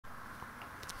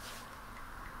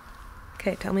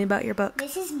Okay, tell me about your book.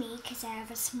 This is me because I have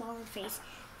a smaller face.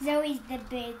 Zoe's the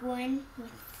big one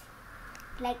with,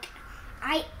 like,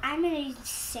 I'm going to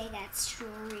say that's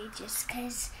Rory just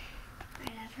because I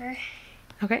love her.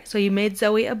 Okay, so you made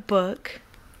Zoe a book.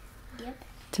 Yep.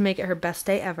 To make it her best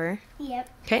day ever. Yep.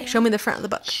 Okay, yep. show me the front of the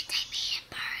book. And I made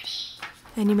a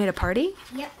party. And you made a party?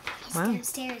 Yep. It's Wow.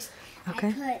 downstairs. Okay.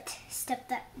 I put stuff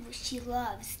that she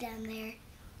loves down there.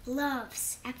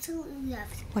 Loves. Absolutely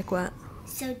loves. Like what?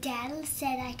 So Dad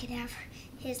said I could have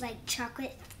his like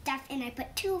chocolate stuff, and I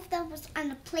put 2 of those on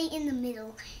a plate in the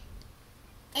middle.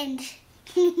 And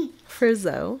For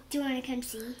Zoe. do you want to come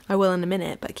see? I will in a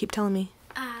minute, but keep telling me.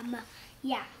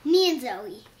 Yeah, me and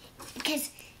Zoe, because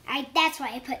that's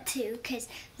why I put 2, because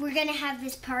we're gonna have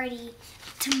this party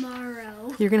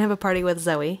tomorrow. You're gonna have a party with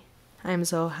Zoe. I'm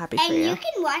so happy for And you. you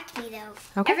can watch me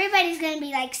though. Okay. Everybody's gonna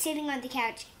be like sitting on the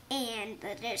couch and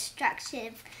the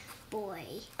destructive boy.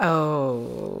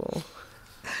 Oh.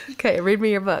 Okay, read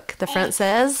me your book. The front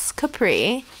says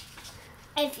Capri.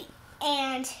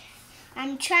 And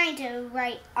I'm trying to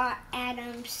write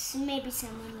Adams. Maybe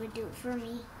someone would do it for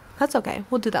me. That's okay.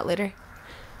 We'll do that later.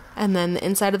 And then the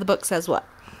inside of the book says what?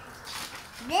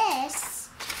 This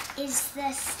is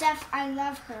the stuff I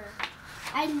love her.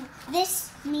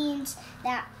 This means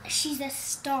that she's a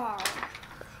star.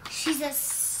 She's a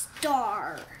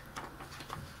star.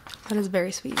 That is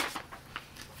very sweet.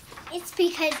 It's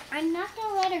because I'm not going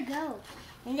to let her go.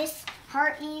 And this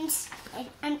heart means,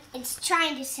 it's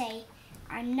trying to say,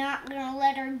 I'm not going to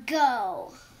let her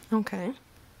go. Okay.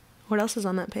 What else is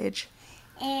on that page?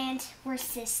 And we're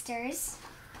sisters.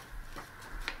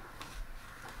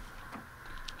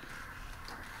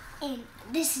 And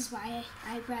this is why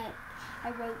I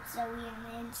wrote Zoe on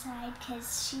the inside,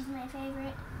 because she's my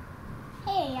favorite.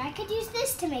 Hey, I could use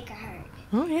this to make a heart.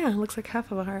 Oh yeah, it looks like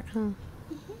half of a heart, huh?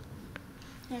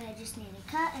 And I just need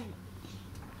to cut and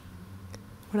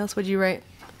What else would you write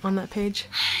on that page?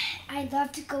 I'd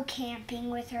love to go camping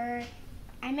with her.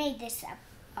 I made this up,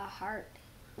 a heart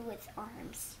with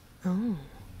arms. Oh.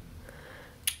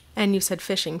 And you said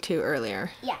fishing too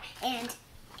earlier. Yeah, and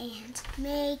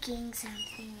making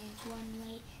something is one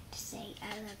way to say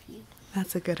I love you.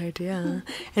 That's a good idea.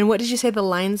 And what did you say the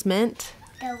lines meant?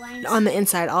 The lines On the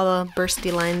inside, all the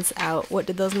bursty lines out. What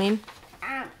did those mean?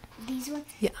 these ones?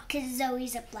 Yeah. Because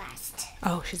Zoe's a blast.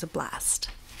 Oh, she's a blast.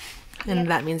 And Yep.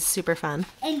 that means super fun.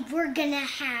 And we're gonna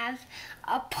have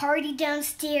a party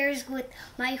downstairs with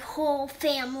my whole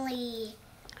family.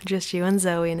 Just you and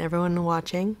Zoe and everyone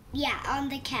watching. Yeah, on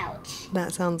the couch.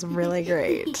 That sounds really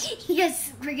great.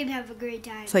 Yes, we're gonna have a great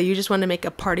time. So you just want to make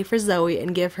a party for Zoe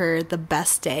and give her the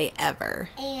best day ever.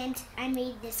 And I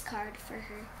made this card for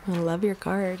her. I love your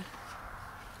card.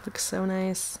 Looks so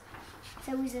nice.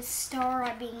 Zoe's a star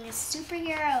at being a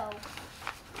superhero.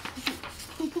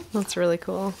 That's really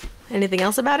cool. Anything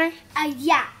else about her?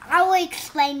 Yeah, I'll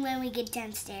explain when we get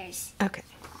downstairs. Okay.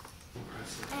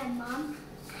 Mom,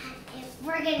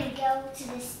 we're gonna go to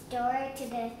the store, to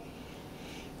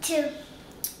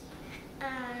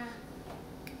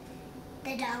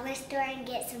the dollar store and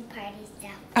get some party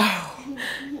stuff. Oh.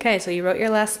 Okay, so you wrote your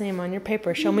last name on your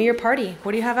paper. Show me your party.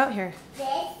 What do you have out here? This,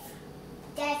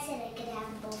 Dad said I could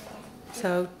have both of them.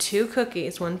 So 2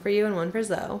 cookies, one for you and one for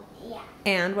Zoe. Yeah.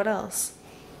 And what else?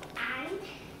 And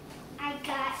I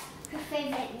got her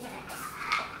favorite nuts.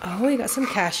 Oh, you got some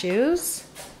cashews.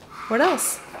 What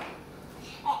else?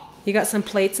 You got some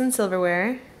plates and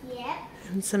silverware Yep.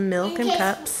 and some milk and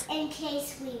cups. In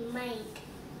case we might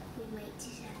do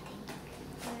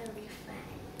something really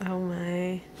fun. Oh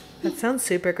my. That sounds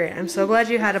super great. I'm so glad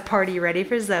you had a party ready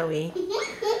for Zoe.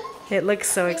 It looks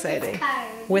so exciting.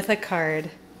 With a card.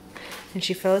 And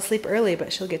she fell asleep early,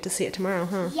 but she'll get to see it tomorrow,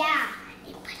 huh? Yeah,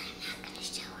 but I'm not going to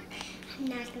show her. I'm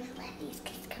not going to let these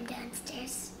kids come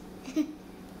downstairs.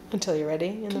 Until you're ready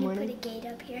in the Can you morning. put a gate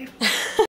up here?